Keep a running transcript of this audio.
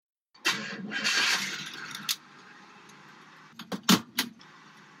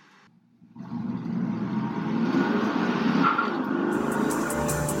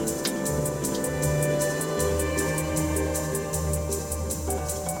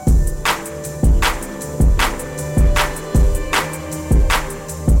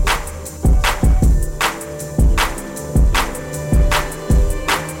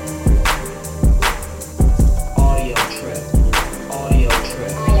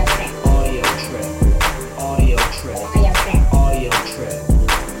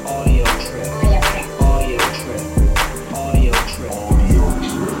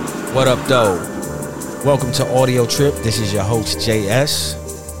What up, though? Welcome to Audio Trip. This is your host,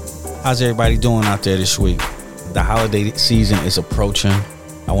 JS. How's everybody doing out there this week? The holiday season is approaching.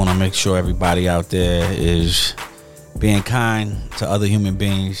 I want to make sure everybody out there is being kind to other human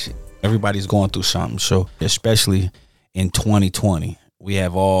beings. Everybody's going through something. So, especially in 2020, we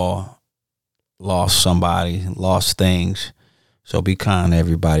have all lost somebody, lost things. So be kind to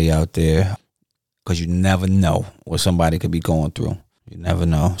everybody out there, because you never know what somebody could be going through. You never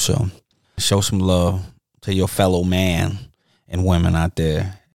know. So show some love to your fellow man and women out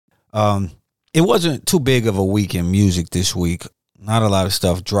there. It wasn't too big of a week in music this week. Not a lot of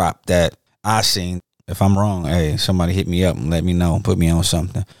stuff dropped that I seen. If I'm wrong, hey, somebody hit me up and let me know, put me on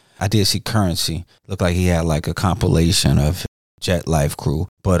something. I did see Currency. Looked like he had like a compilation of Jet Life Crew.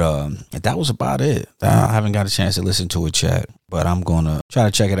 But that was about it. I haven't got a chance to listen to it yet, but I'm going to try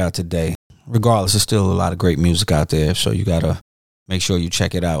to check it out today. Regardless, there's still a lot of great music out there, so you got to make sure you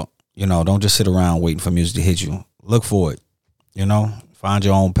check it out. You know, don't just sit around waiting for music to hit you. Look for it. You know, find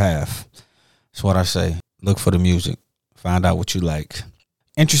your own path. That's what I say. Look for the music. Find out what you like.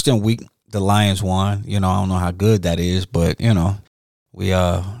 Interesting week. The Lions won. You know, I don't know how good that is, but, you know, we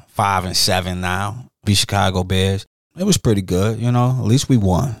are 5-7 now. Beat Chicago Bears. It was pretty good, you know. At least we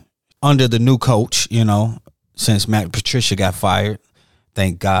won. Under the new coach, you know, since Matt Patricia got fired.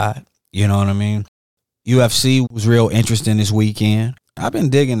 Thank God. You know what I mean? UFC was real interesting this weekend. I've been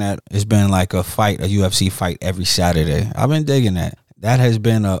digging that. It's been like a UFC fight every Saturday. I've been digging that. That has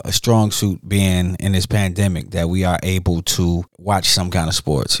been a strong suit being in this pandemic, that we are able to watch some kind of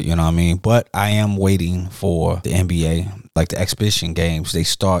sports, you know what I mean? But I am waiting for the NBA, like the exhibition games. They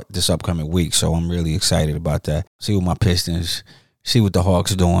start this upcoming week, so I'm really excited about that. See what my Pistons, see what the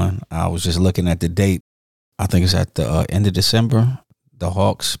Hawks doing. I was just looking at the date. I think it's at the end of December. The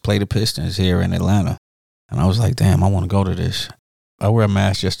Hawks play the Pistons here in Atlanta. And I was like, damn, I want to go to this. I wear a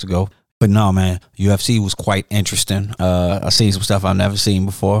mask just to go. But no, man, UFC was quite interesting. I seen some stuff I've never seen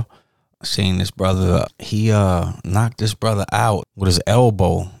before. I seen this brother. He knocked this brother out with his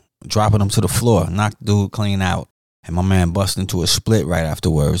elbow, dropping him to the floor. Knocked the dude clean out. And my man busted into a split right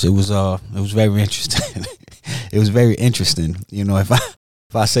afterwards. It was very interesting. It was very interesting. You know, if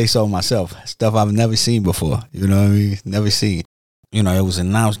I say so myself, stuff I've never seen before. You know what I mean? Never seen. You know, it was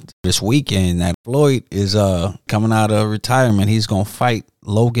announced this weekend that Floyd is coming out of retirement. He's going to fight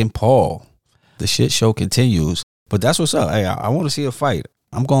Logan Paul. The shit show continues. But that's what's up. Hey, I want to see a fight.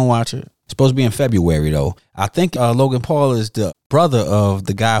 I'm going to watch it. It's supposed to be in February, though. I think Logan Paul is the brother of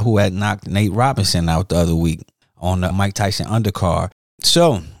the guy who had knocked Nate Robinson out the other week on the Mike Tyson undercard.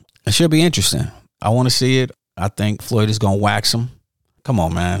 So it should be interesting. I want to see it. I think Floyd is going to wax him. Come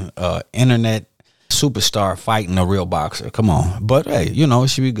on, man. Internet superstar fighting a real boxer. Come on. But hey, you know, it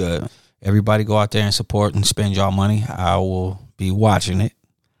should be good. Everybody go out there and support and spend y'all money. I will be watching it.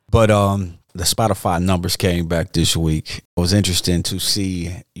 But the Spotify numbers came back this week. It was interesting to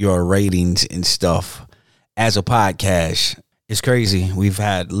see your ratings and stuff as a podcast. It's crazy. We've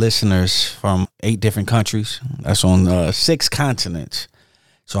had listeners from 8 different countries. That's on 6 continents.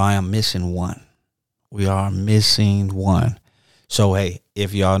 So I am missing one. We are missing one. So, hey,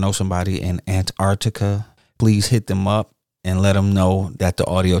 if y'all know somebody in Antarctica, please hit them up and let them know that the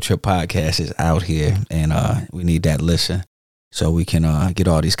Audio Trip podcast is out here, and we need that listen so we can get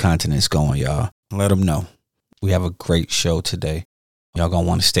all these continents going, y'all. Let them know. We have a great show today. Y'all going to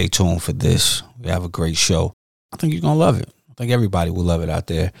want to stay tuned for this. We have a great show. I think you're going to love it. I think everybody will love it out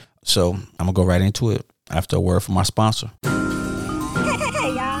there. So I'm going to go right into it after a word from my sponsor. Hey,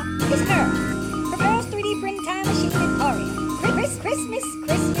 y'all. It's Earl. The girl's 3D printing time machine Victoria. Christmas.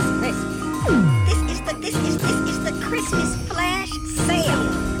 This is the Christmas flash sale.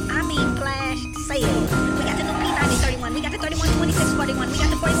 I mean flash sale. We got the new P9031. We got the 312641. We got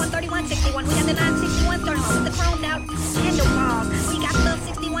the 413161. We got the 96131 with the chromed out handlebars. We got the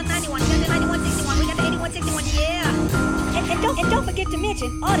 6191. We got the 9161. We got the 8161. Yeah. And don't forget to mention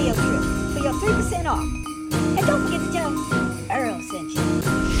Audio Trip for your 3% off. And don't forget to tell Earl sent you.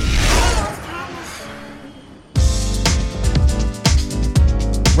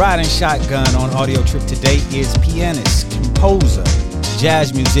 Riding shotgun on Audio Trip today is pianist, composer,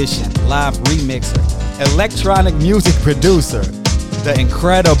 jazz musician, live remixer, electronic music producer, the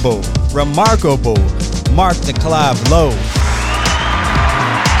incredible, remarkable Mark the Clive Lowe.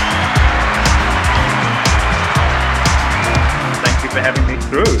 Thank you for having me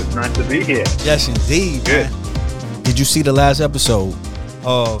through. It's nice to be here. Yes, indeed. Good. Man. Did you see the last episode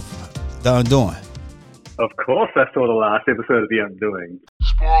of The Undoing? Of course, I saw the last episode of The Undoing.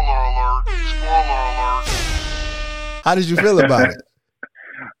 Spoiler alert. Spoiler alert. How did you feel about it?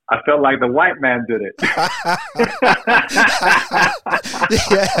 I felt like the white man did it.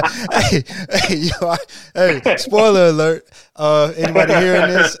 Hey, spoiler alert. Anybody hearing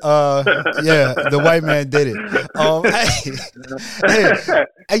this? The white man did it.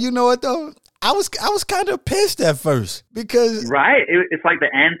 Hey, you know what though? I was kind of pissed at first because right, it's like the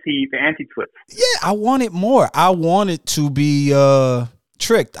anti twist. Yeah, I wanted more. I wanted to be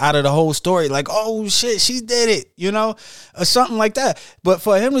tricked out of the whole story. Like, oh shit, she did it, or something like that. But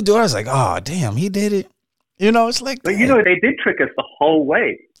for him to do it, I was like, oh damn, he did it. It's like, but they did trick us the whole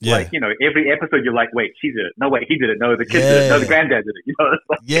way. Yeah. Like, every episode you're like, wait, she did it. No, wait, he did it. No, the kid did it. No, the granddad did it. It's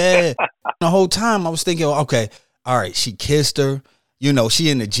like, yeah. The whole time I was thinking, okay, all right, she kissed her. She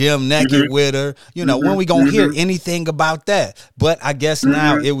in the gym naked with her. When we gonna hear anything about that? But I guess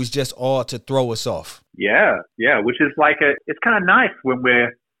now it was just all to throw us off. Yeah, which is like it's kind of nice when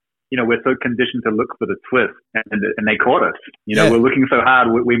we're so conditioned to look for the twist, and they caught us. We're looking so hard,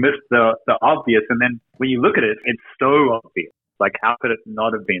 we missed the obvious, and then when you look at it, it's so obvious. Like, how could it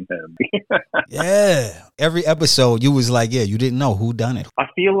not have been him? Yeah, every episode you was like, you didn't know who done it. I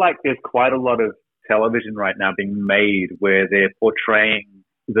feel like there's quite a lot of television right now being made where they're portraying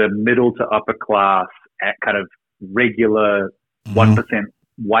the middle to upper class at kind of regular 1%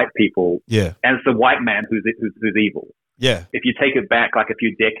 white people. Yeah. And it's the white man who's evil. Yeah. If you take it back like a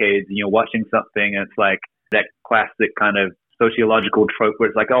few decades and you're watching something and it's like that classic kind of sociological trope where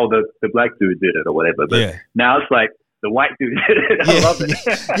it's like, oh, the black dude did it or whatever. But now it's like, the white dude did it. I love it.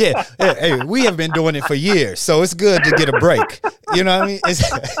 Yeah. Hey, we have been doing it for years, so it's good to get a break. You know what I mean?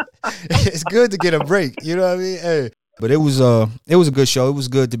 It's good to get a break. You know what I mean? Hey. But it was a good show. It was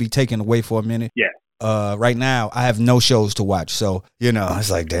good to be taken away for a minute. Yeah. Right now, I have no shows to watch, so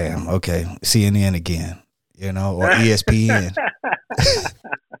it's like, damn. Okay, CNN again. Or ESPN.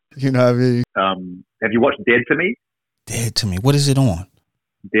 You know what I mean? Have you watched Dead to Me? Dead to Me. What is it on?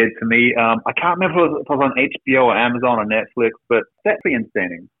 Dead to Me. I can't remember if it was on HBO or Amazon or Netflix, but that's pretty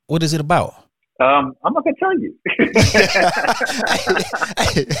insane. What is it about? I'm not gonna tell you.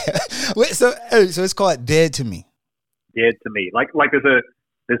 Wait, so it's called Dead to Me. Dead to Me. Like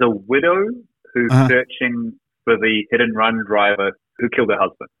there's a widow who's searching for the hit and run driver who killed her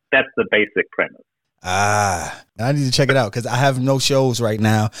husband. That's the basic premise. I need to check it out because I have no shows right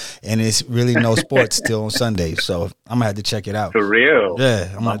now, and it's really no sports till on Sunday. So I'm gonna have to check it out for real. Yeah,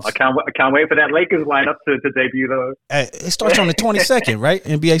 I can't wait for that Lakers lineup to debut though. It starts on the 22nd, right?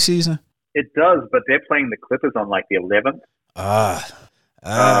 NBA season. It does, but they're playing the Clippers on like the 11th.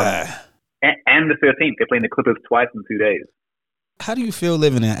 And the 13th. They're playing the Clippers twice in 2 days. How do you feel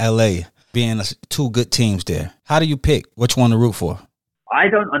living in LA, being two good teams there? How do you pick which one to root for? I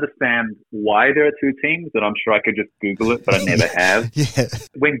don't understand why there are two teams, and I'm sure I could just Google it, but I never have. Yeah.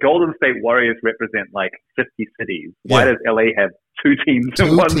 When Golden State Warriors represent like 50 cities, why does LA have two teams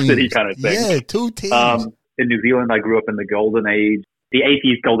in one city kind of thing? Yeah, two teams. In New Zealand, I grew up in the golden age, the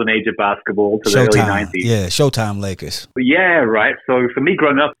 80s golden age of basketball to the early 90s. Yeah, Showtime Lakers. Yeah, right. So for me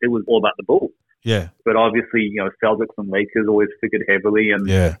growing up, it was all about the Bulls. Yeah. But obviously, Celtics and Lakers always figured heavily. And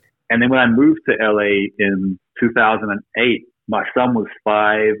then when I moved to LA in 2008, my son was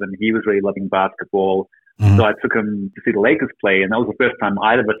 5 and he was really loving basketball. So I took him to see the Lakers play, and that was the first time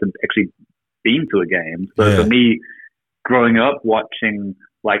either of us had actually been to a game. So for me, growing up watching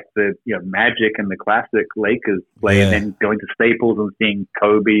like the Magic and the classic Lakers play, and then going to Staples and seeing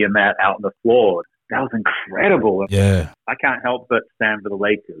Kobe and that out on the floor, that was incredible. Yeah, I can't help but stand for the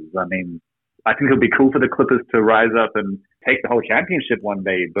Lakers. I mean, I think it would be cool for the Clippers to rise up and take the whole championship one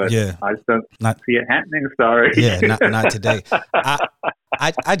day, but I just don't see it happening. Sorry. Yeah, not today.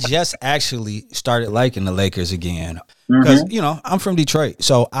 I just actually started liking the Lakers again because, I'm from Detroit,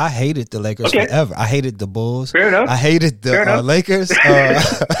 so I hated the Lakers forever. I hated the Bulls. Fair enough. I hated the Lakers.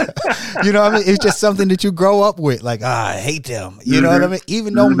 You know what I mean? It's just something that you grow up with. Like, I hate them. You know what I mean?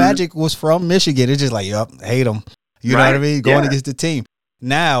 Even though Magic was from Michigan, it's just like, hate them. You know what I mean? Going against the team.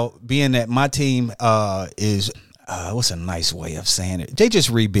 Now, being that my team is, what's a nice way of saying it? They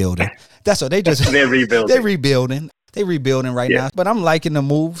just rebuilding. That's what they just. They're rebuilding. They're rebuilding right now. But I'm liking the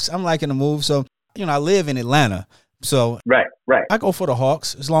moves. So, I live in Atlanta, So right. I go for the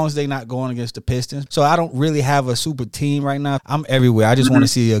Hawks as long as they're not going against the Pistons. So I don't really have a super team right now. I'm everywhere. I just want to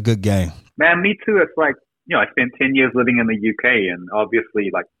see a good game. Man, me too. It's like, I spent 10 years living in the UK, and obviously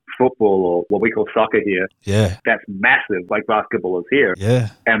like football, or what we call soccer here, that's massive, like basketball is here. Yeah.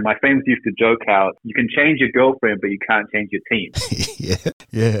 And my friends used to joke how you can change your girlfriend, but you can't change your team.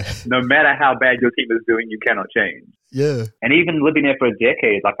 Yeah. No matter how bad your team is doing, you cannot change. Yeah. And even living there for a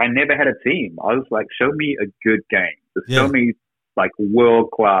decade, like I never had a team. I was like, show me a good game. Just show me like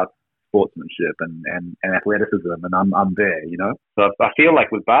world-class sportsmanship and athleticism, and I'm there, So I feel like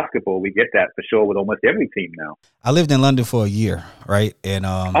with basketball, we get that for sure with almost every team now. I lived in London for a year, right? And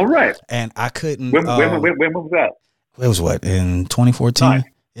right. And I couldn't. When was that? It was in 2014. Nice.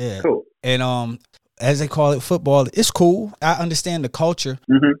 Yeah, cool. And as they call it, football, it's cool. I understand the culture,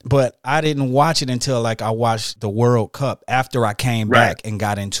 but I didn't watch it until like I watched the World Cup after I came back and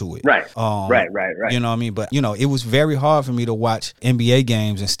got into it. Right. Right. You know what I mean? But, it was very hard for me to watch NBA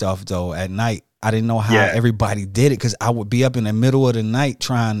games and stuff, though, at night. I didn't know how everybody did it because I would be up in the middle of the night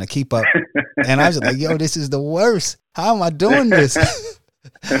trying to keep up. And I was like, yo, this is the worst. How am I doing this?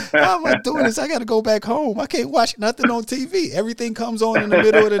 How am I doing this? I got to go back home. I can't watch nothing on TV. Everything comes on in the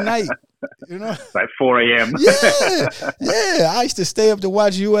middle of the night. It's like 4 a.m. Yeah. I used to stay up to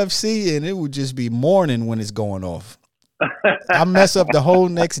watch UFC, and it would just be morning when it's going off. I mess up the whole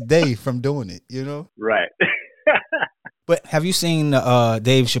next day from doing it, Right. But have you seen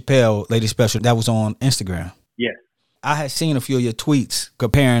Dave Chappelle latest special that was on Instagram? Yes. I had seen a few of your tweets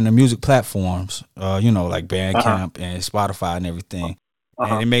comparing the music platforms, like Bandcamp and Spotify and everything.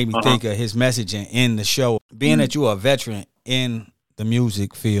 And it made me think of his messaging in the show. Being that you're a veteran in the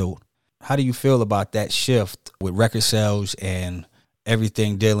music field, how do you feel about that shift with record sales and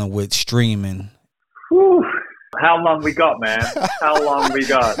everything dealing with streaming? Whew. How long we got, man? How long we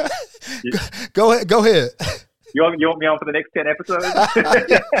got? Go ahead. You want me on for the next 10 episodes?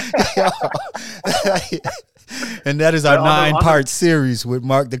 And that is our 9-part series with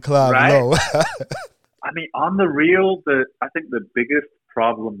Mark the Cloud Lowe. I mean, on the real, I think the biggest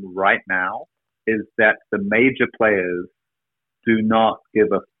problem right now is that the major players do not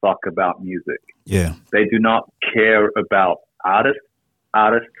give a fuck about music. Yeah. They do not care about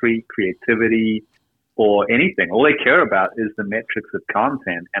artistry, creativity, or anything. All they care about is the metrics of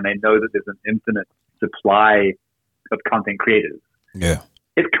content, and they know that there's an infinite supply of content creators. Yeah.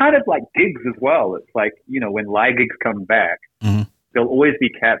 It's kind of like gigs as well. It's like, when live gigs come back, there'll always be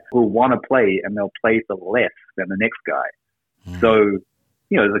cats who want to play, and they'll play for less than the next guy. So,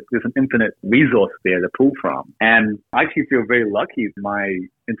 there's an infinite resource there to pull from. And I actually feel very lucky. My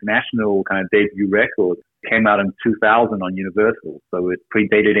international kind of debut record came out in 2000 on Universal. So it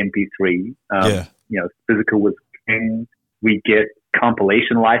predated MP3. Physical was king. We get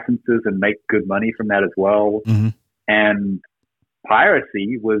compilation licenses and make good money from that as well. And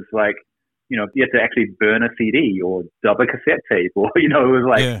piracy was like, you had to actually burn a CD or dub a cassette tape, or, it was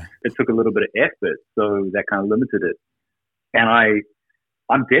like, it took a little bit of effort. So that kind of limited it. And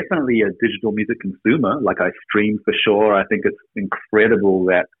I'm definitely a digital music consumer. Like, I stream for sure. I think it's incredible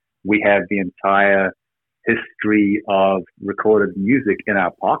that we have the entire history of recorded music in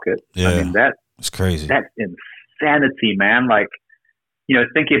our pocket. Yeah. I mean, it's crazy. That's insanity, man. Like,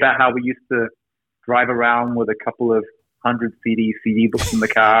 thinking about how we used to drive around with a couple of 100 CD books in the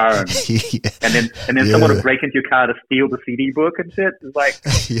car, and then someone would break into your car to steal the CD book and shit. It's like,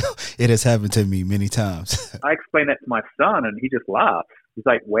 it has happened to me many times. I explained that to my son, and he just laughs. He's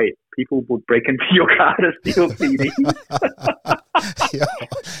like, wait, people would break into your car to steal CDs?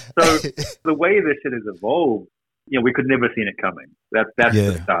 So the way this shit has evolved, we could never have seen it coming. That's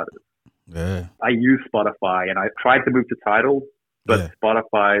the starters. Yeah. I use Spotify, and I tried to move to Tidal, but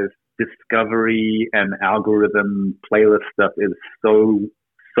Spotify's discovery and algorithm playlist stuff is so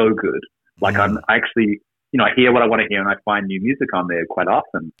good. Like, I actually, I hear what I want to hear, and I find new music on there quite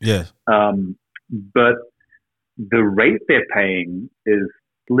often. Yeah. But the rate they're paying is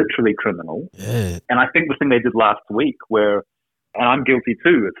literally criminal. Yeah. And I think the thing they did last week and I'm guilty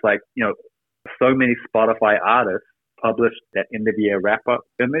too, it's like, so many Spotify artists published that end of year wrap up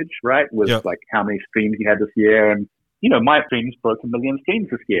image, right? With like how many streams you had this year. And, my streams broke 1 million streams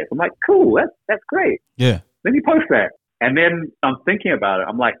this year. So I'm like, cool, that's great. Yeah. Then you post that. And then I'm thinking about it.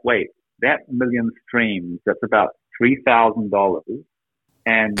 I'm like, wait, that 1 million streams, that's about $3,000.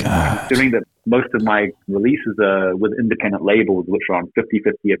 And considering that most of my releases are with independent labels, which are on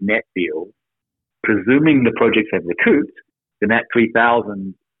 50-50 of net deals, presuming the projects have recouped, then that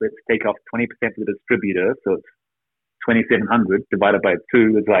 3,000, let's take off 20% of the distributor, so it's 2,700 divided by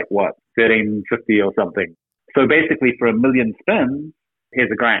 2 is like what, 1,350 or something. So basically, for 1 million spins, here's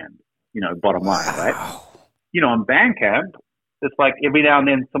 $1,000, bottom line, right? on Bandcamp, it's like every now and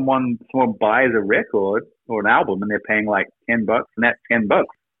then someone buys a record or an album and they're paying like $10, and that's $10.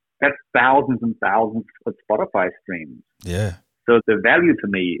 That's thousands and thousands of Spotify streams. Yeah. So the value to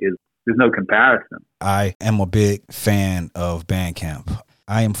me is there's no comparison. I am a big fan of Bandcamp.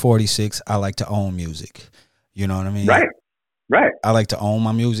 I am 46. I like to own music. You know what I mean? Right. I like to own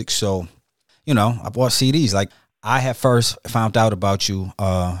my music. So, I bought CDs. Like, I had first found out about you.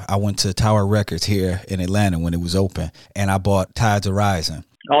 I went to Tower Records here in Atlanta when it was open, and I bought Tides of Rising.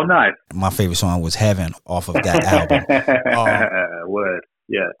 Oh, nice. My favorite song was Heaven off of that album. Word.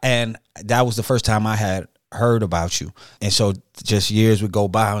 Yeah. And that was the first time I had heard about you. And so just years would go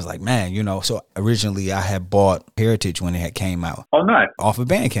by. I was like, man, so originally I had bought Heritage when it had came out. Oh, nice. Off of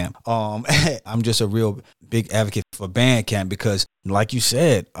Bandcamp. I'm just a real big advocate for Bandcamp because, like you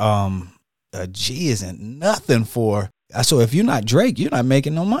said, a G isn't nothing for. So if you're not Drake, you're not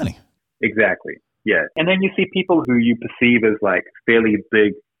making no money. Exactly. Yeah. And then you see people who you perceive as like fairly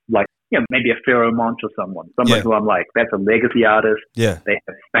big, like, maybe a Pharoah Monch or someone who I'm like, that's a legacy artist. Yeah. They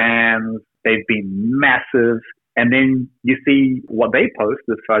have fans. They've been massive. And then you see what they post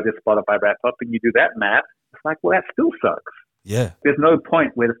as far as their Spotify wrap up, and you do that math. It's like, well, that still sucks. Yeah. There's no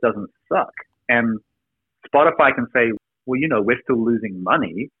point where this doesn't suck. And Spotify can say, well, we're still losing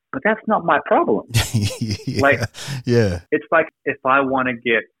money, but that's not my problem. Yeah. It's like if I want to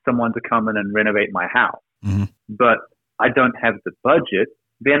get someone to come in and renovate my house, but I don't have the budget,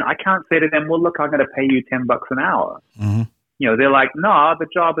 then I can't say to them, well, look, I'm going to pay you $10 an hour. They're like, no, the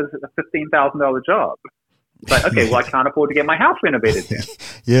job is a $15,000 job. It's like, okay, well, I can't afford to get my house renovated then.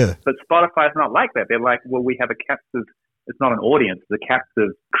 Yeah. But Spotify's not like that. They're like, well, we have a captive, it's not an audience, it's a captive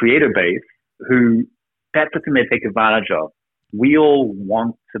creator base who, that's the thing they take advantage of. We all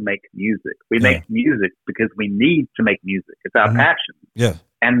want to make music. We make music because we need to make music. It's our passion. Yeah.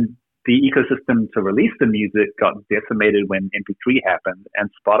 And the ecosystem to release the music got decimated when MP3 happened, and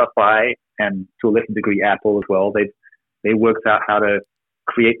Spotify and to a lesser degree Apple as well, they worked out how to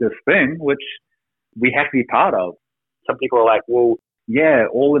create this thing, which we have to be part of. Some people are like, well, yeah,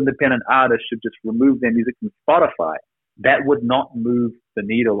 all independent artists should just remove their music from Spotify. That would not move the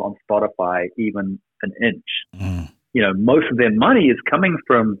needle on Spotify even an inch. Most of their money is coming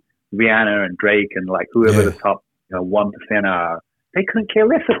from Rihanna and Drake and like whoever the top 1% are. They couldn't care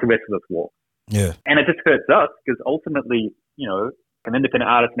less if the rest of us walk. Yeah. And it just hurts us because ultimately, an independent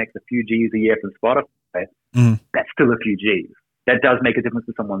artist makes a few G's a year from Spotify. That's still a few G's. That does make a difference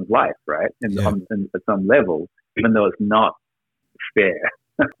to someone's life, right? At some level, even though it's not fair.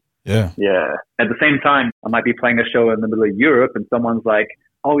 Yeah. Yeah. At the same time, I might be playing a show in the middle of Europe and someone's like,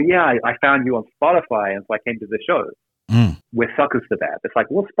 oh yeah, I found you on Spotify and so I came to the show. We're suckers for that. It's like,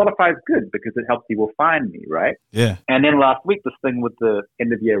 well, Spotify is good because it helps people find me, right? Yeah. And then last week, this thing with the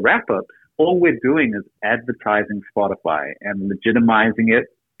end of year wrap up, all we're doing is advertising Spotify and legitimizing it.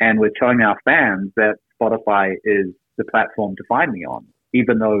 And we're telling our fans that Spotify is the platform to find me on,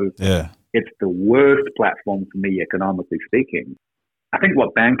 even though it's the worst platform for me, economically speaking. I think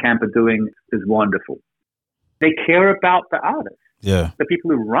what Bandcamp are doing is wonderful. They care about the artists. Yeah. The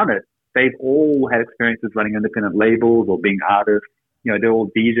people who run it, they've all had experiences running independent labels or being artists. They're all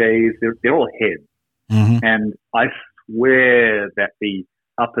DJs. They're all heads. And I swear that the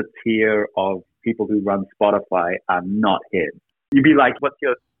upper tier of people who run Spotify are not heads. You'd be like, what's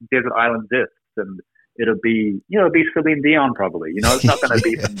your Desert Island Discs? And it'll be Celine Dion probably. It's not going to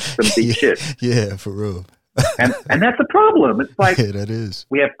be some deep shit. Yeah, for real. and that's a problem. It's like that is.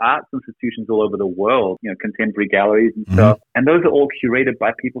 We have arts institutions all over the world, contemporary galleries and stuff, and those are all curated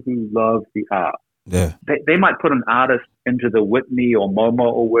by people who love the art. Yeah, they might put an artist into the Whitney or MoMA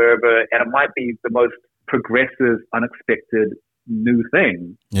or wherever, and it might be the most progressive, unexpected new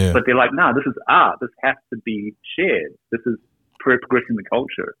thing. Yeah, but they're like, no, this is art. This has to be shared. This is progressing the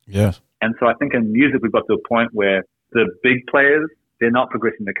culture. Yeah, and so I think in music we've got to a point where the big players, they're not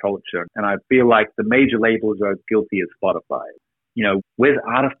progressing the culture. And I feel like the major labels are as guilty as Spotify. Where's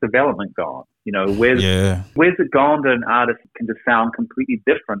artist development gone? Where's it gone that an artist can just sound completely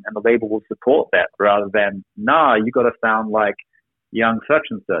different and the label will support that rather than, you got to sound like young such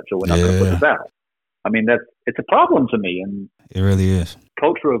and such or we're not going to put this out. I mean, it's a problem to me. And it really is.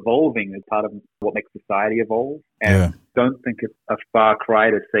 Culture evolving is part of what makes society evolve. And don't think it's a far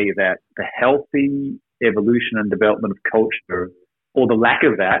cry to say that the healthy evolution and development of culture, or the lack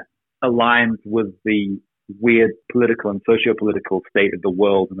of that, aligns with the weird political and socio-political state of the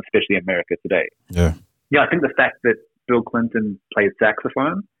world, and especially America today. Yeah. I think the fact that Bill Clinton played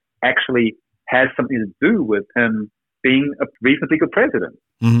saxophone actually has something to do with him being a reasonably good president.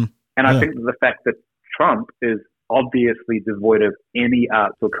 And I think the fact that Trump is obviously devoid of any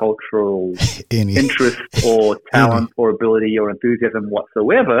arts or cultural Any. interest or talent or ability or enthusiasm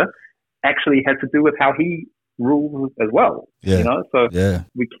whatsoever, actually has to do with how he rules as well. Yeah. You know, so Yeah.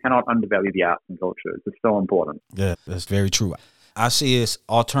 we cannot undervalue the arts and culture. It's just so important. Yeah, that's very true. I see it's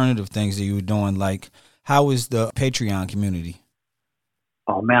alternative things that you were doing. Like, how is the Patreon community?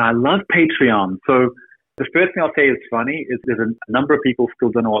 Oh man, I love Patreon. So the first thing I'll say is funny is there's a number of people still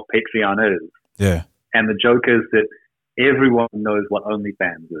don't know what Patreon is. Yeah. And the joke is that everyone knows what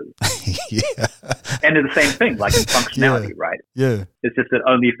OnlyFans is. Yeah. And it's the same thing, like in functionality, right? Yeah. It's just that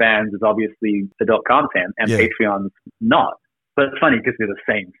OnlyFans is obviously adult content and Patreon's not. But it's funny because they're the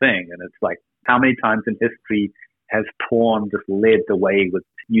same thing. And it's like, how many times in history has porn just led the way with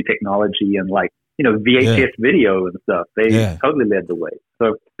new technology and like, you know, VHS video and stuff? They totally led the way.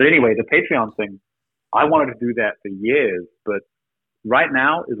 So, but anyway, the Patreon thing, I wanted to do that for years, but right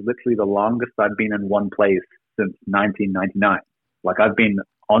now is literally the longest I've been in one place since 1999. Like I've been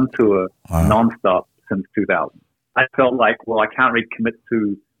on tour nonstop since 2000. I felt like, well, I can't really commit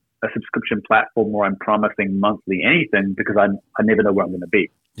to a subscription platform where I'm promising monthly anything because I never know where I'm going to be.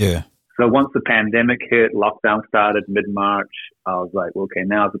 Yeah. So once the pandemic hit, lockdown started mid-March, I was like, well, okay,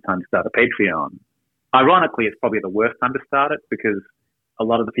 now's the time to start a Patreon. Ironically, it's probably the worst time to start it because a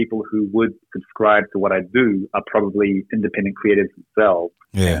lot of the people who would subscribe to what I do are probably independent creatives themselves.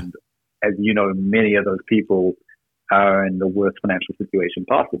 Yeah. And as you know, many of those people are in the worst financial situation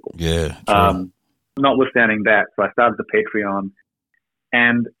possible. Yeah. Notwithstanding that, so I started the Patreon.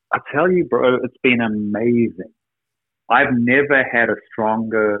 And I tell you, bro, it's been amazing. I've never had a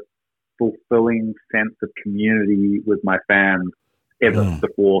stronger, fulfilling sense of community with my fans ever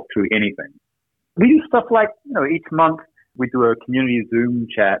before through anything. We do stuff like, you know, each month we do a community Zoom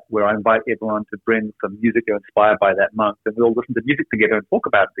chat where I invite everyone to bring some music they're inspired by that month, and we all listen to music together and talk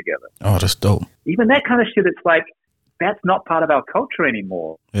about it together. Oh, that's dope. Even that kind of shit, it's like, that's not part of our culture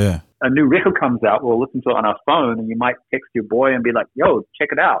anymore. Yeah. A new record comes out, we'll listen to it on our phone, and you might text your boy and be like, yo, check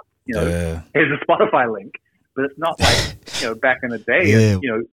it out. You know, here's a Spotify link. But it's not like, you know, back in the day, you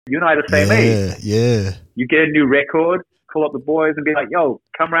know, you and I are the same age. Yeah. You get a new record, call up the boys and be like, yo,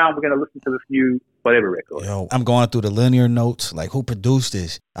 come around, we're going to listen to this new whatever record. Yo, I'm going through the linear notes, like who produced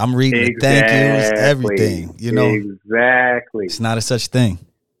this? I'm reading the thank yous, everything, you know. Exactly. It's not a such thing.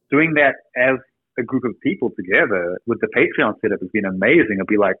 Doing that as a group of people together with the Patreon setup has been amazing. It'll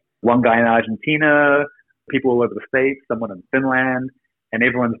be like one guy in Argentina, people all over the States, someone in Finland, and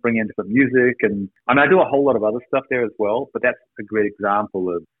everyone's bringing in different music. And I mean, I do a whole lot of other stuff there as well, but that's a great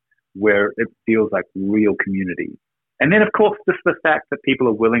example of where it feels like real community. And then, of course, just the fact that people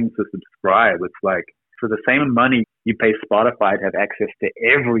are willing to subscribe. It's like, for the same money you pay Spotify to have access to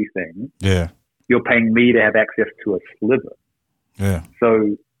everything, you're paying me to have access to a sliver. Yeah.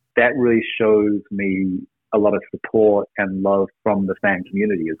 So that really shows me a lot of support and love from the fan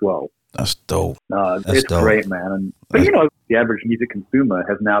community as well. That's dope. It's dope. Great, man. But, you know, the average music consumer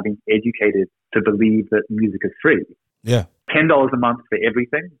has now been educated to believe that music is free. Yeah. $10 a month for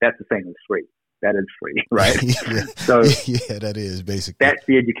everything, that's the same as free. That is free, right? So yeah, that is basically. That's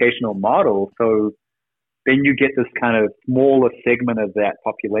the educational model. So then you get this kind of smaller segment of that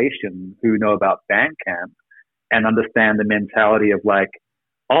population who know about Bandcamp and understand the mentality of like,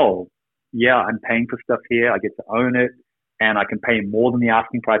 oh, yeah, I'm paying for stuff here. I get to own it. And I can pay more than the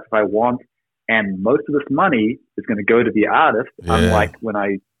asking price if I want. And most of this money is going to go to the artist, unlike when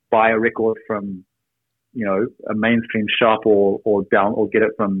I buy a record from, you know, a mainstream shop or get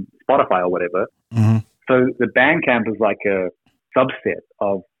it from Spotify or whatever. Mm-hmm. So the Bandcamp is like a subset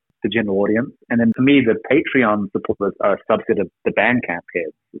of the general audience. And then to me, the Patreon supporters are a subset of the Bandcamp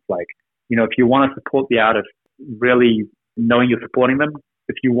heads. It's like, you know, if you want to support the artist, really knowing you're supporting them,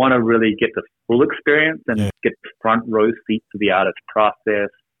 if you want to really get the full experience and get front row seats to the artist process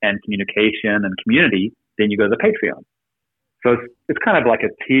and communication and community, then you go to the Patreon. So it's kind of like a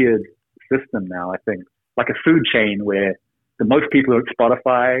tiered system now, I think, like a food chain where the most people are at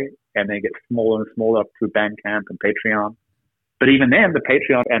Spotify and they get smaller and smaller up through Bandcamp and Patreon. But even then, the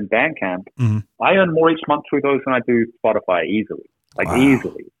Patreon and Bandcamp, I earn more each month through those than I do Spotify easily.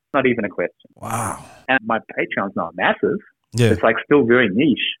 Easily. Not even a question. Wow. And my Patreon's not massive. Yeah. It's like still very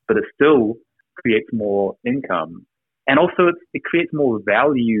niche, but it still creates more income. And also it creates more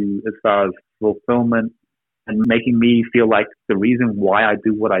value as far as fulfillment and making me feel like the reason why I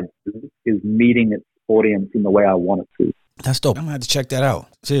do what I do is meeting its audience in the way I want it to. That's dope. I'm going to have to check that out.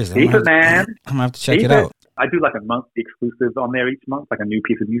 Seriously. Keep it, man. I'm going to have to check it out. I do like a monthly exclusive on there each month, like a new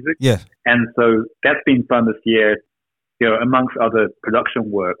piece of music. Yeah. And so that's been fun this year. You know, amongst other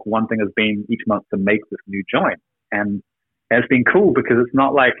production work, one thing has been each month to make this new joint. And it's been cool because it's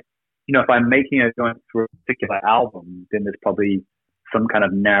not like, if I'm making a joint for a particular album, then there's probably some kind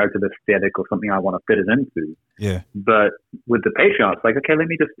of narrative aesthetic or something I want to fit it into. Yeah. But with the Patreon, it's like, okay, let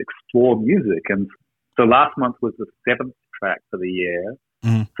me just explore music. And so last month was the 7th track for the year.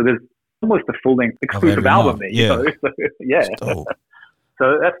 Mm-hmm. So there's almost a full-length exclusive album there. Yeah. You know? So, yeah.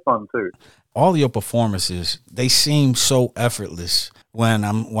 So that's fun too. All your performances, they seem so effortless when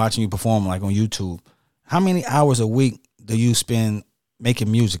I'm watching you perform, like on YouTube. How many hours a week do you spend making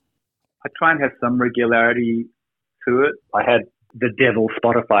music? I try and have some regularity to it. I had the devil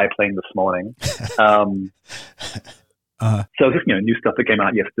Spotify playing this morning. So just, new stuff that came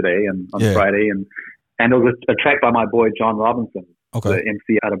out yesterday and on Friday. And there was a track by my boy, John Robinson, the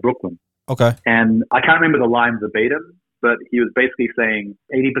MC out of Brooklyn. Okay. And I can't remember the line verbatim, but he was basically saying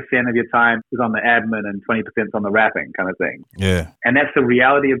 80% of your time is on the admin and 20% is on the rapping kind of thing. Yeah. And that's the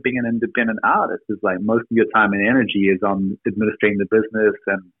reality of being an independent artist, is like most of your time and energy is on administrating the business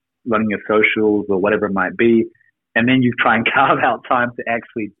and running your socials or whatever it might be. And then you try and carve out time to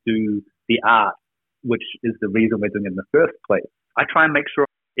actually do the art, which is the reason we're doing it in the first place. I try and make sure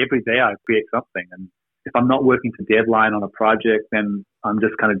every day I create something. And if I'm not working to deadline on a project, then I'm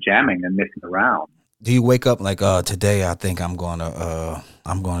just kind of jamming and messing around. Do you wake up like, today I think I'm gonna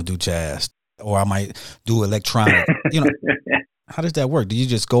do jazz, or I might do electronic? How does that work? Do you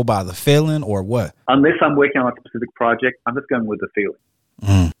just go by the feeling or what? Unless I'm working on a specific project, I'm just going with the feeling.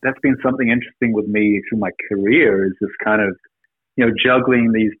 Mm. That's been something interesting with me through my career, is just kind of,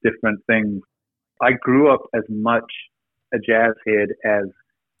 juggling these different things. I grew up as much a jazz head as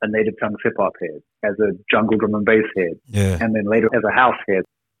a native tongue hip hop head, as a jungle drum and bass head, and then later as a house head.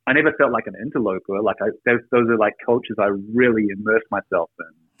 I never felt like an interloper. Like those are like cultures I really immerse myself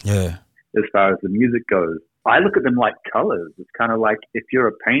in. Yeah. As far as the music goes, I look at them like colors. It's kind of like if you're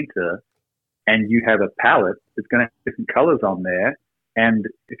a painter and you have a palette, it's going to have different colors on there. And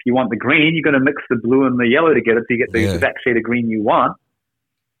if you want the green, you're going to mix the blue and the yellow together so you get the exact shade of green you want.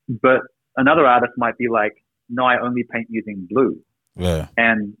 But another artist might be like, no, I only paint using blue. Yeah.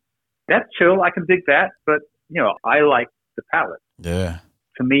 And that's chill. I can dig that. But, I like the palette. Yeah.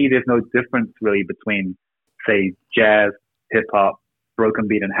 To me, there's no difference really between, say, jazz, hip hop, broken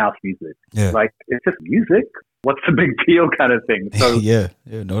beat, and house music. Yeah. Like, it's just music. What's the big deal kind of thing? So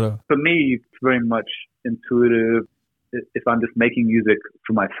no doubt. For me, it's very much intuitive. If I'm just making music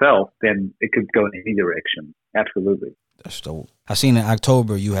for myself, then it could go in any direction. Absolutely. That's dope. I seen in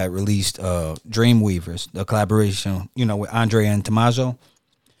October you had released Dreamweavers, the collaboration, with Andre and Tommaso.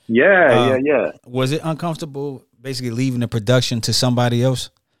 Yeah. Was it uncomfortable basically leaving the production to somebody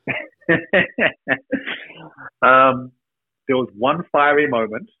else? There was one fiery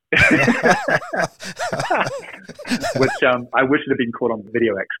moment, which I wish it had been caught on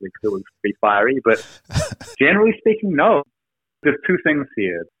video actually, because it was pretty fiery. But generally speaking, no. There's two things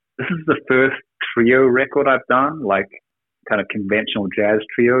here. This is the first trio record I've done, like kind of conventional jazz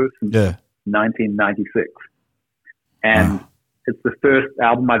trio since 1996. And it's the first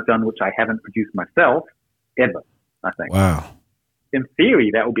album I've done which I haven't produced myself ever, I think. Wow. In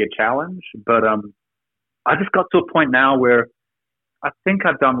theory, that would be a challenge, but I just got to a point now where I think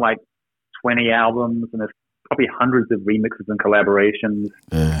I've done like 20 albums, and there's probably hundreds of remixes and collaborations.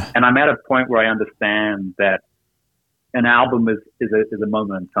 Yeah. And I'm at a point where I understand that an album is a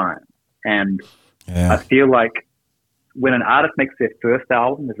moment in time. And I feel like when an artist makes their first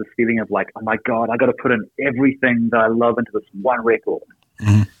album, there's this feeling of like, oh my God, I got to put in everything that I love into this one record.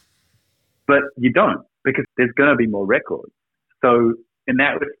 Mm-hmm. But you don't, because there's going to be more records. So in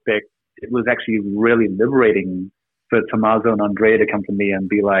that respect, it was actually really liberating for Tommaso and Andrea to come to me and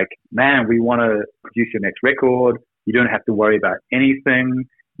be like, man, we want to produce your next record. You don't have to worry about anything.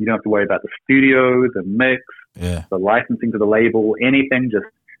 You don't have to worry about the studio, the mix, the licensing to the label, anything. Just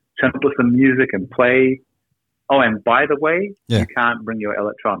turn up with some music and play. Oh, and by the way, you can't bring your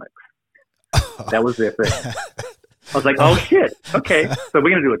electronics. That was their thing. I was like, oh shit. Okay. So we're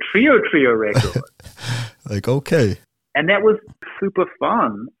going to do a trio record. Like, okay. And that was super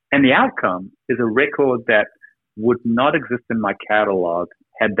fun. And the outcome is a record that would not exist in my catalog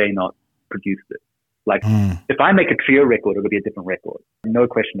had they not produced it. Like, if I make a trio record, it'll be a different record. No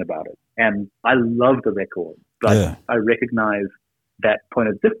question about it. And I love the record, but I recognize that point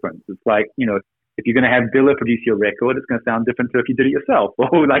of difference. It's like, if you're going to have Dilla produce your record, it's going to sound different to if you did it yourself,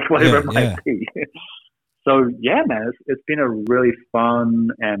 or like whatever it might be. So yeah, man, it's been a really fun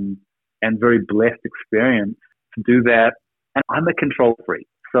and very blessed experience to do that. And I'm a control freak.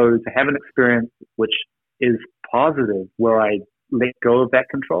 So to have an experience which is positive, where I let go of that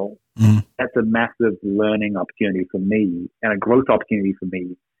control, that's a massive learning opportunity for me and a growth opportunity for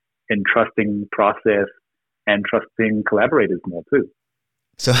me in trusting process and trusting collaborators more too.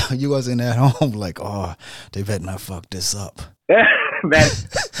 So you wasn't at home like, oh, they better not fuck this up. Man,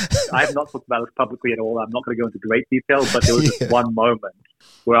 I have not talked about this publicly at all. I'm not going to go into great detail, but there was this one moment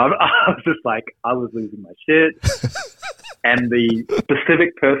where I was just like, I was losing my shit. And the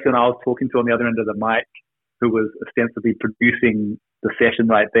specific person I was talking to on the other end of the mic, who was ostensibly producing the session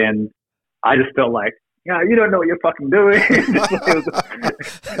right then, I just felt like, yeah, you don't know what you're fucking doing.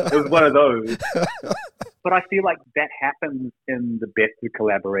 It was one of those. But I feel like that happens in the best of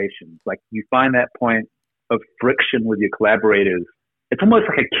collaborations. Like you find that point of friction with your collaborators. It's almost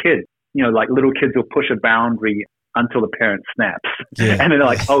like a kid. You know, like little kids will push a boundary until the parent snaps. Yeah. And then they're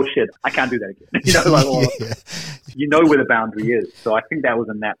like, oh shit, I can't do that again. You know, like, well, you know where the boundary is. So I think that was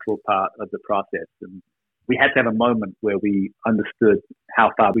a natural part of the process. And we had to have a moment where we understood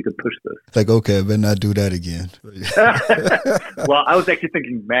how far we could push this. Like, okay, I better not do that again. Well, I was actually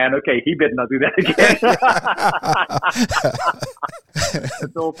thinking, man, okay, he better not do that again.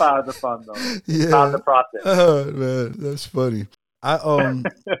 It's all part of the fun, though. Yeah. Part of the process. Oh, man, that's funny.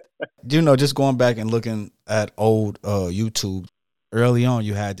 You know, just going back and looking at old YouTube, early on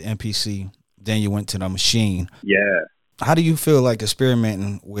you had the MPC, then you went to the machine. Yeah. How do you feel like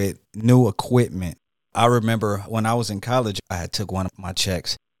experimenting with new equipment? I remember when I was in college, I took one of my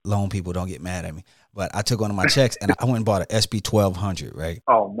checks. Loan people don't get mad at me, but I took one of my checks and I went and bought an SB 1200, right?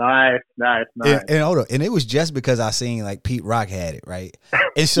 Oh, nice. And it was just because I seen like Pete Rock had it, right?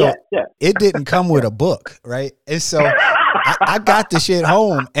 And so it didn't come with a book, right? And so I got the shit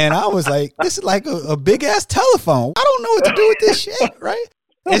home and I was like, this is like a big ass telephone. I don't know what to do with this shit, right?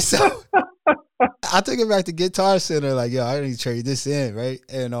 And so I took it back to Guitar Center, like, yo, I need to trade this in, right?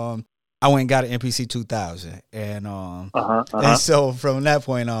 And I went and got an MPC 2000, and and so from that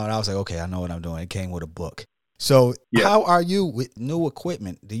point on, I was like, okay, I know what I'm doing. It came with a book. So how are you with new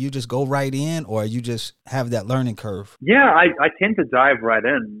equipment? Do you just go right in, or you just have that learning curve? Yeah, I tend to dive right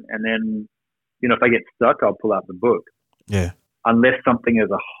in, and then, you know, if I get stuck, I'll pull out the book. Yeah. Unless something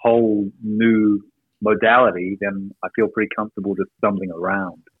is a whole new modality, then I feel pretty comfortable just stumbling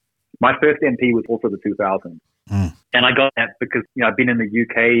around. My first MP was also the 2000. And I got that because, you know, I've been in the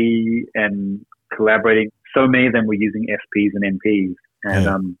UK and collaborating. So many of them were using SPs and MPs.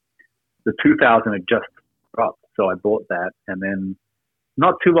 And the 2000 had just dropped, so I bought that. And then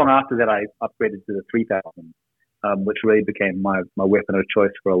not too long after that, I upgraded to the 3000, which really became my weapon of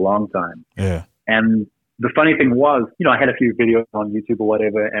choice for a long time. Yeah. And the funny thing was, you know, I had a few videos on YouTube or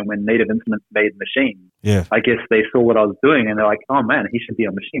whatever, and when Native Instruments made Machine, I guess they saw what I was doing, and they're like, oh man, he should be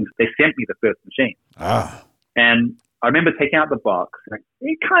on Machine. They sent me the first Machine. And I remember taking out the box. Like,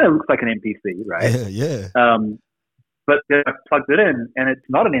 it kind of looks like an MPC, right? Yeah. But then I plugged it in, and it's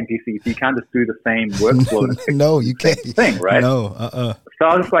not an MPC, so you can't just do the same workflow. No, you can't. Thing, right? No, So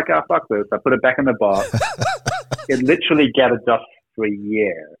I was just like, oh, fuck this. I put it back in the box. It literally gathered dust for a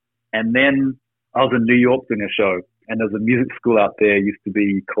year. And then I was in New York doing a show, and there's a music school out there, used to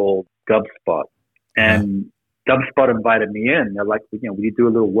be called Dubspot. And Dubspot invited me in. They're like, you know, will you do a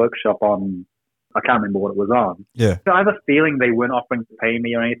little workshop on, I can't remember what it was on. Yeah. So I have a feeling they weren't offering to pay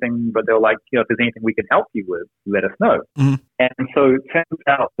me or anything, but they were like, you know, if there's anything we can help you with, let us know. And so it turns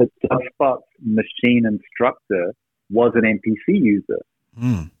out that Dubspot's machine instructor was an MPC user.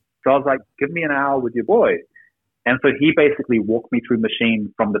 So I was like, give me an hour with your boy. And so he basically walked me through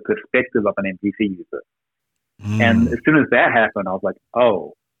Machine from the perspective of an MPC user. And as soon as that happened, I was like,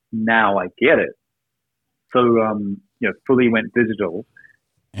 oh, now I get it. So, you know, fully went digital.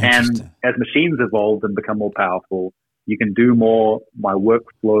 And as machines evolved and become more powerful, you can do more. My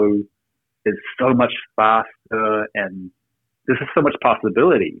workflow is so much faster, and there's just so much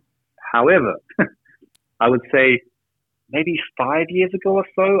possibility. However, I would say maybe 5 years ago or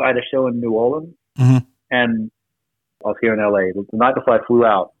so, I had a show in New Orleans, and I was here in LA. The night before I flew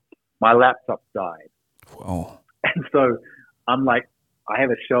out, my laptop died. Whoa. And so I'm like, I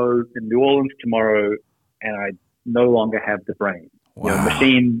have a show in New Orleans tomorrow, and I no longer have the brain. Wow. You know,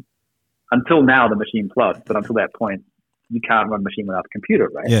 Machine, until now, the Machine Plus, but until that point, you can't run Machine without a computer,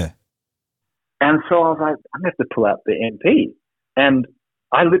 right? Yeah. And so I was like, I'm going to have to pull out the MP. And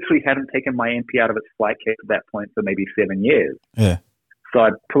I literally hadn't taken my MP out of its flight case at that point for maybe 7 years. Yeah. So I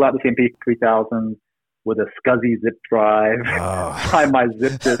pull out this MP 3000 with a SCSI zip drive, tie my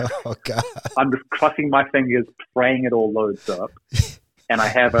zip disk. Oh, God. I'm just crossing my fingers, praying it all loads up. And I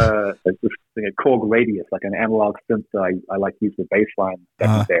have a Korg Radius, like an analog synth that I like to use for bass line back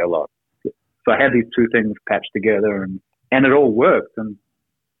in the day a lot. So I had these two things patched together, and it all worked. And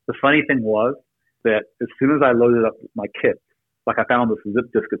the funny thing was that as soon as I loaded up my kit, like I found this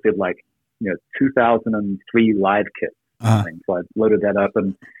zip disk that said like, you know, 2003 live kit. So I loaded that up,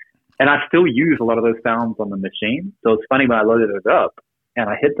 and I still use a lot of those sounds on the machine. So it's funny when I loaded it up, and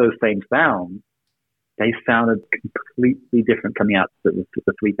I hit those same sounds, they sounded completely different coming out to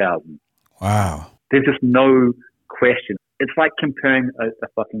the 3000. Wow. There's just no question. It's like comparing a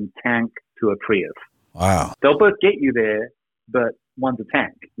fucking tank to a Prius. Wow. They'll both get you there, but one's a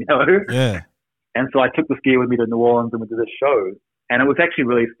tank, you know? Yeah. And so I took this gear with me to New Orleans and we did this show. And it was actually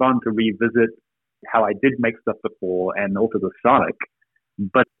really fun to revisit how I did make stuff before and also the sonic.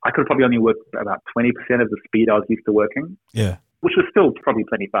 But I could probably only work about 20% of the speed I was used to working. Yeah. Which was still probably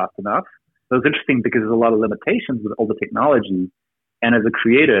plenty fast enough. So it was interesting because there's a lot of limitations with all the technology. And as a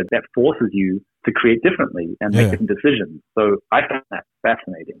creator, that forces you to create differently and make different decisions. So I found that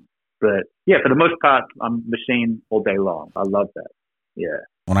fascinating. But yeah, for the most part, I'm machine all day long. I love that. Yeah.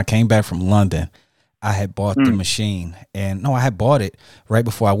 When I came back from London, I had bought the machine, and I had bought it right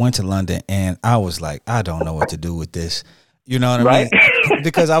before I went to London, and I was like, I don't know what to do with this. You know what I mean?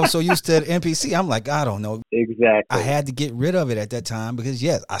 Because I was so used to the MPC. I'm like, I don't know. Exactly. I had to get rid of it at that time because,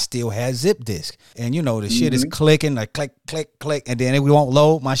 yes, I still had zip disk. And, the shit is clicking, like click, click, click. And then it won't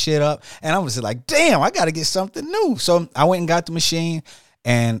load my shit up. And I was like, damn, I got to get something new. So I went and got the machine,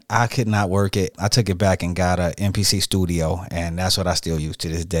 and I could not work it. I took it back and got a MPC Studio, and that's what I still use to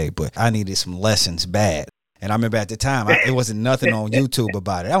this day. But I needed some lessons bad. And I remember at the time, it wasn't nothing on YouTube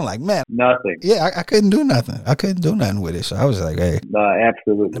about it. I'm like, man. Nothing. Yeah, I couldn't do nothing. I couldn't do nothing with it. So I was like, hey. No,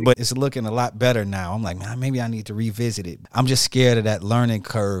 absolutely. But it's looking a lot better now. I'm like, man, maybe I need to revisit it. I'm just scared of that learning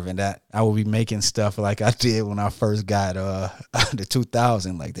curve and that I will be making stuff like I did when I first got the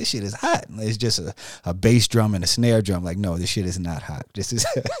 2000. Like, this shit is hot. It's just a bass drum and a snare drum. Like, no, this shit is not hot. This is.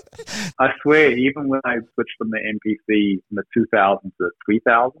 I swear, even when I switched from the MPC from the 2000 to the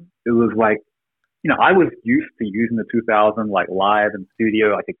 3000, it was like, I was used to using the 2000 like live in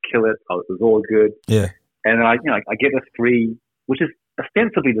studio. I could kill it. It was all good. Yeah. And I get the 3, which is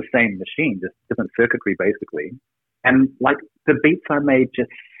ostensibly the same machine, just different circuitry basically. And like the beats I made just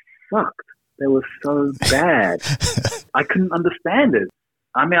sucked. They were so bad. I couldn't understand it.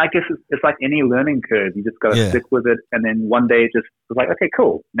 I mean, I guess it's like any learning curve. You just got to stick with it. And then one day it just was like, okay,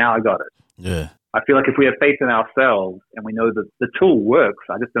 cool. Now I got it. Yeah. I feel like if we have faith in ourselves and we know that the tool works,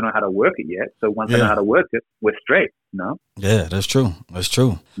 I just don't know how to work it yet. So once I know how to work it, we're straight, Yeah, that's true. That's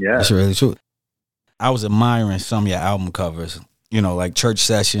true. Yeah. That's really true. I was admiring some of your album covers, like Church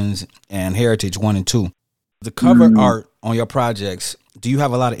Sessions and Heritage 1 and 2. The cover art on your projects, do you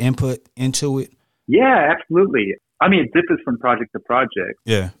have a lot of input into it? Yeah, absolutely. I mean, it differs from project to project.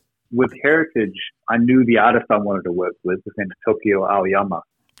 Yeah. With Heritage, I knew the artist I wanted to work with. His name is Tokyo Aoyama.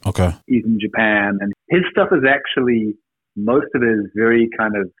 Okay. He's in Japan, and his stuff is actually, most of it is very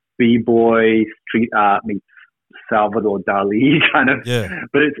kind of b-boy, street art meets Salvador Dali kind of. Yeah.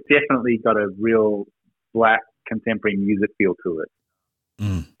 But it's definitely got a real black contemporary music feel to it.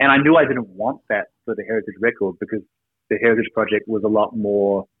 And I knew I didn't want that for the Heritage record because the Heritage project was a lot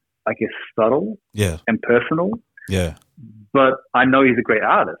more, I guess, subtle and personal. Yeah. But I know he's a great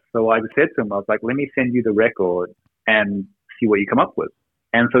artist. So I just said to him, I was like, let me send you the record and see what you come up with.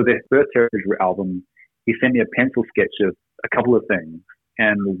 And so the first Heritage album, he sent me a pencil sketch of a couple of things.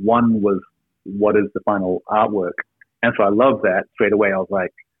 And one was, what is the final artwork? And so I loved that straight away. I was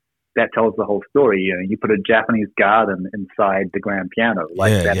like, that tells the whole story. You put a Japanese garden inside the grand piano.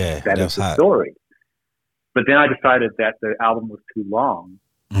 Like that is the story. But then I decided that the album was too long.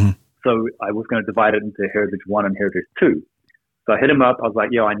 So I was going to divide it into Heritage 1 and Heritage 2. So I hit him up. I was like,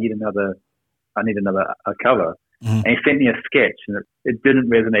 yo, I need another cover. And he sent me a sketch, and it didn't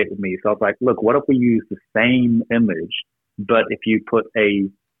resonate with me. So I was like, look, what if we use the same image, but if you put a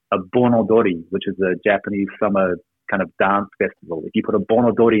Bon-Odori, which is a Japanese summer kind of dance festival, if you put a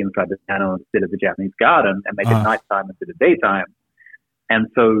Bon-Odori inside the piano instead of the Japanese garden and make it nighttime instead of daytime. And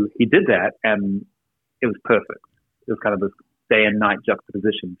so he did that, and it was perfect. It was kind of this day and night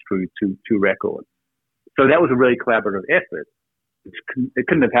juxtaposition through two records. So that was a really collaborative effort. It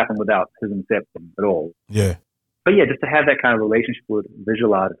couldn't have happened without his inception at all. Yeah. But yeah, just to have that kind of relationship with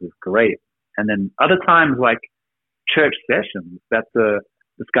visual artists is great. And then other times, like Church Sessions, that's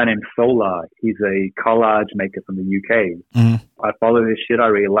this guy named Solar. He's a collage maker from the UK. I follow his shit. I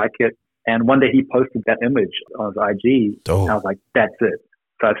really like it. And one day he posted that image on his IG. And I was like, that's it.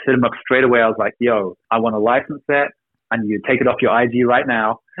 So I hit him up straight away. I was like, yo, I want to license that. I need you to take it off your IG right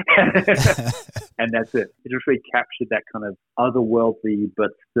now. And that's it. It just really captured that kind of otherworldly,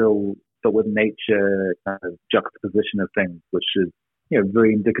 but with nature kind of juxtaposition of things, which is,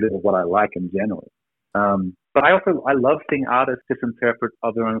 very indicative of what I like in general. But I love seeing artists just interpret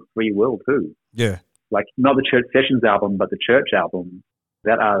of their own free will too. Yeah. Like not the Church Sessions album, but the Church album,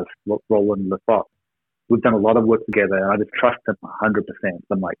 that artist, Roland LeFoc. We've done a lot of work together and I just trust him 100%.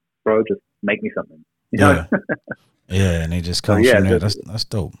 I'm like, bro, just make me something. You know? Yeah, and they just come from there. That's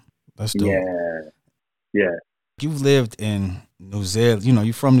dope. That's dope. Yeah. You've lived in New Zealand. You know,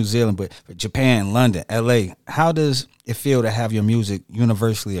 you're from New Zealand, but Japan, London, LA. How does it feel to have your music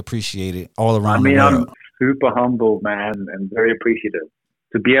universally appreciated all around the world? I'm super humbled, man, and very appreciative.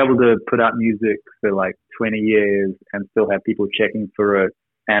 To be able to put out music for like 20 years and still have people checking for it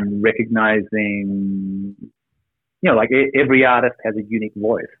and recognizing, you know, like every artist has a unique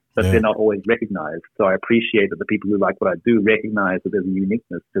voice, but they're not always recognized. So I appreciate that the people who like what I do recognize that there's a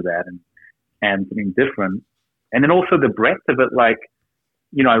uniqueness to that and something different. And then also the breadth of it, like,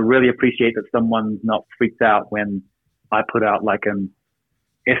 you know, I really appreciate that someone's not freaked out when I put out like an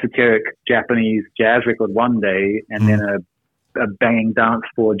esoteric Japanese jazz record one day and then a banging dance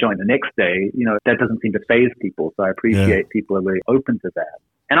floor joint the next day. You know, that doesn't seem to faze people. So I appreciate people are really open to that.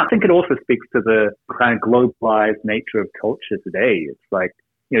 And I think it also speaks to the kind of globalized nature of culture today. It's like,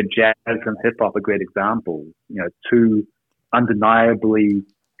 you know, jazz and hip hop are great examples. You know, two undeniably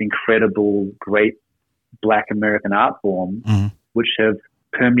incredible, great Black American art forms, which have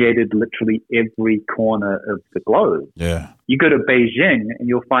permeated literally every corner of the globe. Yeah. You go to Beijing and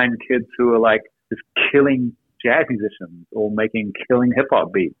you'll find kids who are like just killing jazz musicians or making killing hip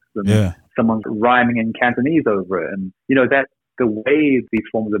hop beats. And someone's rhyming in Cantonese over it. And, you know, that the way these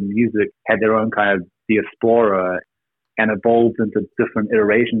forms of music had their own kind of diaspora and evolved into different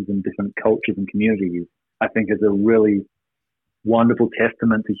iterations in different cultures and communities, I think is a really wonderful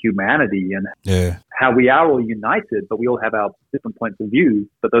testament to humanity and how we are all united, but we all have our different points of view,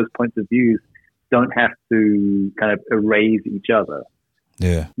 but those points of views don't have to kind of erase each other.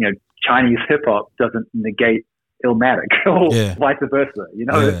 Yeah. You know, Chinese hip hop doesn't negate Illmatic or vice versa. You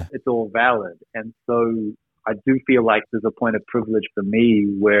know, it's all valid. And so I do feel like there's a point of privilege for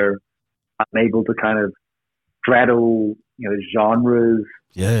me where I'm able to kind of straddle, you know, genres.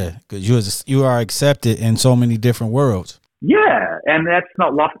 Yeah, because you are accepted in so many different worlds. Yeah, and that's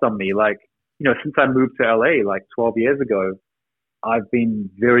not lost on me. Like, you know, since I moved to LA like 12 years ago, I've been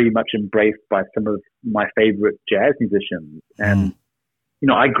very much embraced by some of my favorite jazz musicians. And, you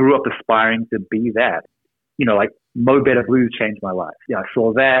know, I grew up aspiring to be that. You know, like Mo Better Blues changed my life. Yeah, I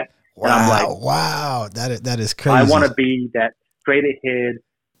saw that. Wow, and I'm like, wow, that is crazy. I want to be that straight ahead,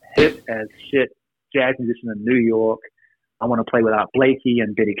 hip as shit jazz musician in New York. I want to play with Art Blakey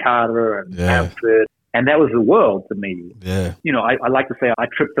and Betty Carter and Manfred. And that was the world to me. Yeah. You know, I like to say I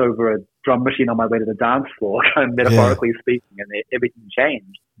tripped over a drum machine on my way to the dance floor, kind of metaphorically speaking, and everything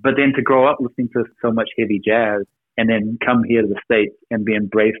changed. But then to grow up listening to so much heavy jazz and then come here to the States and be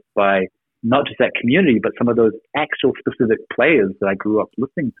embraced by not just that community, but some of those actual specific players that I grew up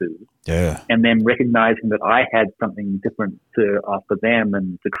listening to. Yeah. And then recognizing that I had something different to offer them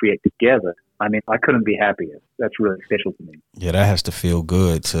and to create together. I mean, I couldn't be happier. That's really special to me. Yeah, that has to feel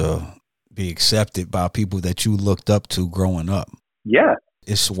good to be accepted by people that you looked up to growing up. Yeah.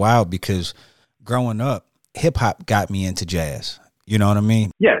 It's wild because growing up, hip hop got me into jazz. You know what I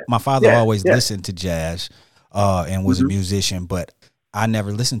mean? Yeah. My father always listened to jazz and was a musician, but I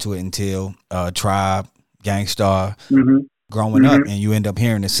never listened to it until Tribe, Gang Starr, growing up, and you end up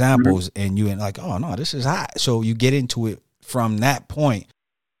hearing the samples and you end like, oh no, this is hot. So you get into it from that point.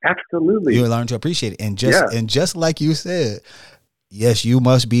 Absolutely. You learn to appreciate it. And just like you said, yes, you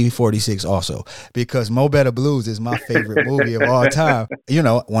must be 46 also, because Mo Better Blues is my favorite movie of all time. You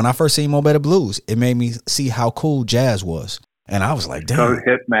know, when I first seen Mo Better Blues, it made me see how cool jazz was. And I was like, damn. So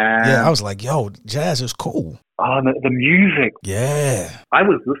hip, man. Yeah, I was like, yo, jazz is cool. Oh, the music. Yeah. I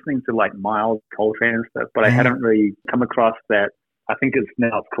was listening to like Miles Coltrane and stuff, but I hadn't really come across that. I think it's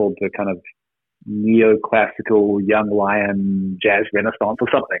called the kind of neoclassical Young Lion jazz renaissance or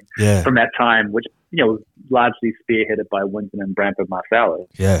something from that time, which, you know, was largely spearheaded by Wynton and Branford Marsalis.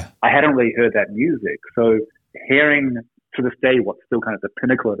 Yeah. I hadn't really heard that music. So hearing to this day what's still kind of the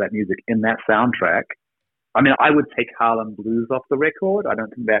pinnacle of that music in that soundtrack, I mean, I would take Harlem Blues off the record. I don't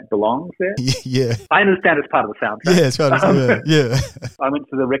think that belongs there. Yeah. I understand it's part of the soundtrack. Yeah, it's part of the yeah. I went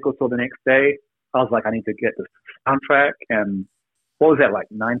to the record store the next day. I was like, I need to get the soundtrack. And what was that, like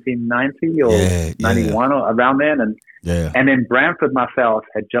 1990 or 91 or around then? And then Branford Marsalis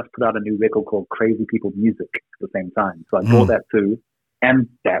had just put out a new record called Crazy People Music at the same time. So I bought that too. And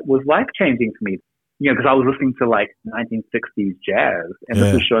that was life-changing for me. You know, because I was listening to like 1960s jazz, and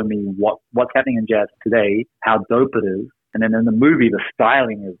this was showing me what's happening in jazz today, how dope it is. And then in the movie, the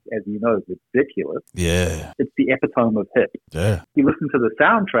styling is, as you know, is ridiculous. Yeah. It's the epitome of hip. Yeah. You listen to the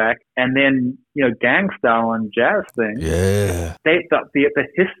soundtrack, and then, you know, Gang Starr and Jazz Thing. Yeah. The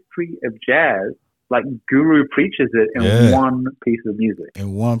history of jazz, like Guru preaches it in one piece of music.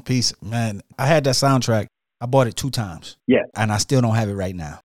 In one piece. Man, I had that soundtrack. I bought it 2 times. Yeah. And I still don't have it right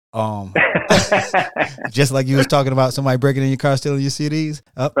now. Just like you was talking about somebody breaking in your car stealing your CDs.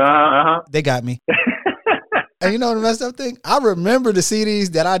 They got me. And you know the messed up thing? I remember the CDs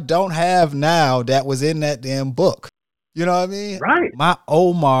that I don't have now that was in that damn book. You know what I mean? Right. My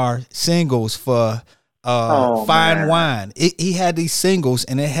Omar singles for Fine Wine. He had these singles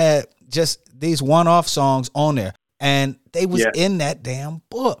and it had just these one-off songs on there. And they was in that damn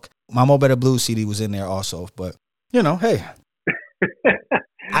book. My Mo Better Blues CD was in there also. But, you know, hey.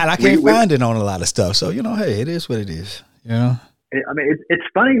 I can't find it on a lot of stuff. So, you know, hey, it is what it is. You know? I mean, it's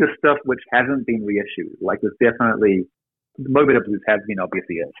funny the stuff which hasn't been reissued. Like, there's definitely, Mo Better Blues has been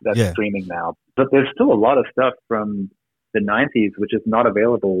obviously that's streaming now. But there's still a lot of stuff from the 90s which is not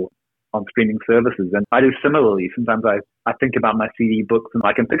available on streaming services. And I do similarly. Sometimes I think about my CD books and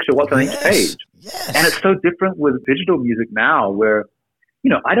I can picture what's on each page. Yes. And it's so different with digital music now where, you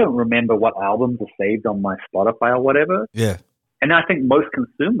know, I don't remember what albums are saved on my Spotify or whatever. Yeah. And I think most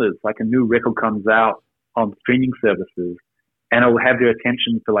consumers, like a new record comes out on streaming services and it'll have their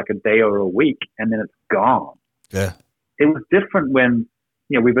attention for like a day or a week and then it's gone. Yeah. It was different when,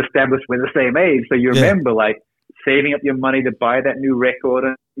 you know, we've established we're the same age. So you remember like saving up your money to buy that new record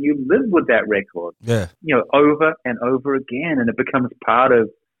and you live with that record, you know, over and over again. And it becomes part of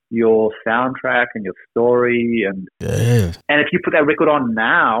your soundtrack and your story. And if you put that record on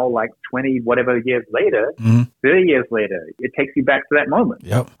now, like 20 whatever years later, 30 years later, it takes you back to that moment.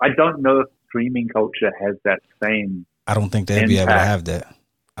 Yep. I don't know if streaming culture has that same I don't think they'd be able to have that.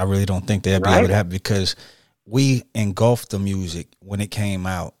 I really don't think they'd be able to have it because we engulfed the music when it came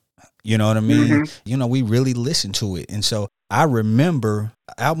out. You know what I mean? You know, we really listened to it. And so I remember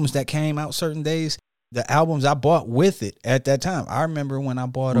albums that came out certain days, the albums I bought with it at that time. I remember when I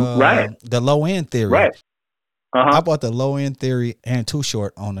bought the Low End Theory. Right. I bought the Low End Theory and Too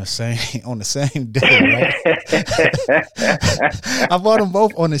Short on the same day, right? I bought them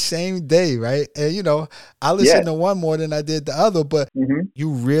both on the same day, right? And you know, I listened to one more than I did the other, but you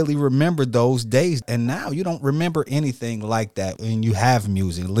really remember those days. And now you don't remember anything like that when you have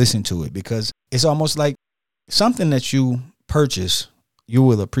music, listen to it, because it's almost like something that you purchase, you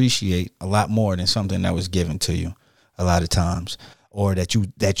will appreciate a lot more than something that was given to you a lot of times. Or that you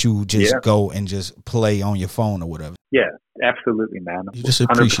just go and just play on your phone or whatever. Yeah, absolutely, man. You just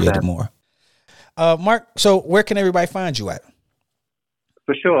appreciate 100%. It more. Mark, so where can everybody find you at?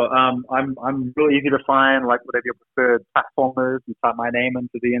 For sure. I'm really easy to find, like whatever your preferred platform is. You type my name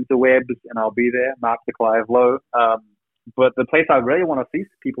into the interwebs and I'll be there, Mark the Clive Lowe. But the place I really want to see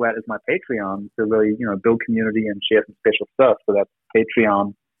people at is my Patreon to really, you know, build community and share some special stuff. So that's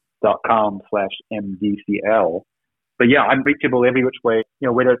patreon.com/MDCL. But yeah, I'm reachable every which way, you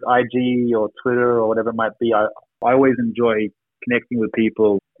know, whether it's IG or Twitter or whatever it might be. I always enjoy connecting with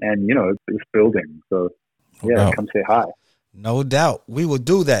people and, you know, it's building. So yeah, come say hi. No doubt. We will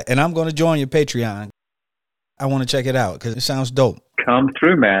do that. And I'm going to join your Patreon. I want to check it out because it sounds dope. Come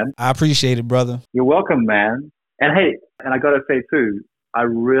through, man. I appreciate it, brother. You're welcome, man. And hey, and I got to say too, I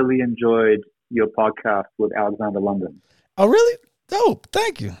really enjoyed your podcast with Alexander London. Oh, really? Dope.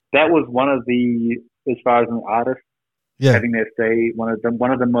 Thank you. That was one of the, as far as an artist, having their say, one of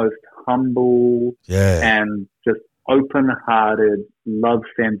the most humble and just open-hearted,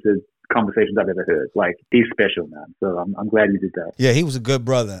 love-centered conversations I've ever heard. Like, he's special, man. So I'm glad you did that. Yeah, he was a good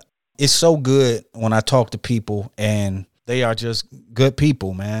brother. It's so good when I talk to people and they are just good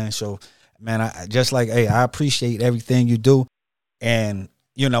people, man. So, man, I appreciate everything you do. And,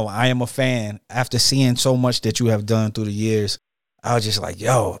 you know, I am a fan. After seeing so much that you have done through the years, I was just like,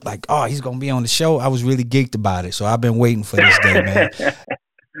 yo, like, oh, he's going to be on the show. I was really geeked about it. So I've been waiting for this day, man.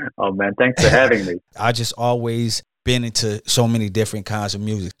 Oh, man, thanks for having me. I just always been into so many different kinds of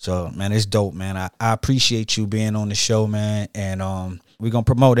music. So, man, it's dope, man. I appreciate you being on the show, man. And we're going to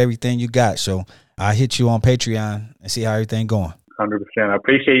promote everything you got. So I'll hit you on Patreon and see how everything going. 100%. I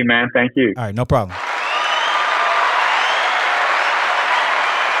appreciate you, man. Thank you. All right, no problem.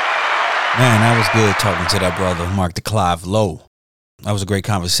 Man, that was good talking to that brother, Mark the Clive Lowe. That was a great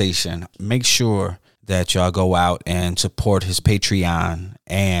conversation. Make sure that y'all go out and support his Patreon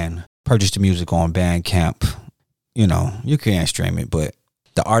and purchase the music on Bandcamp. You know, you can't stream it, but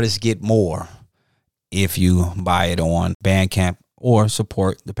the artists get more if you buy it on Bandcamp or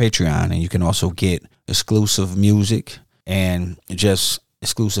support the Patreon. And you can also get exclusive music and just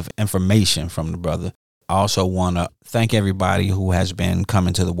exclusive information from the brother. I also want to thank everybody who has been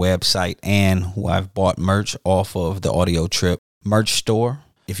coming to the website and who I've bought merch off of the Audio Trip merch store.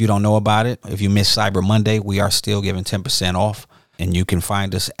 If you don't know about it, if you missed Cyber Monday, we are still giving 10% off. And you can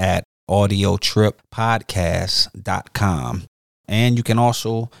find us at audiotrippodcast.com. And you can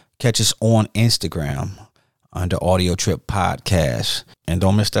also catch us on Instagram under Audio Trip Podcast. And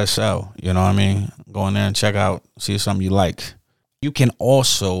don't miss that show. You know what I mean? Go in there and check out, see if something you like. You can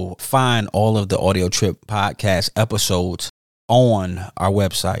also find all of the Audio Trip Podcast episodes on our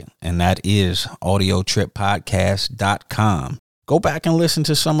website, and that is audiotrippodcast.com. Go back and listen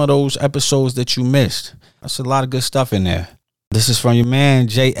to some of those episodes that you missed. That's a lot of good stuff in there. This is from your man,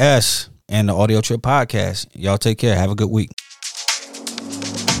 JS, and the Audio Trip Podcast. Y'all take care. Have a good week.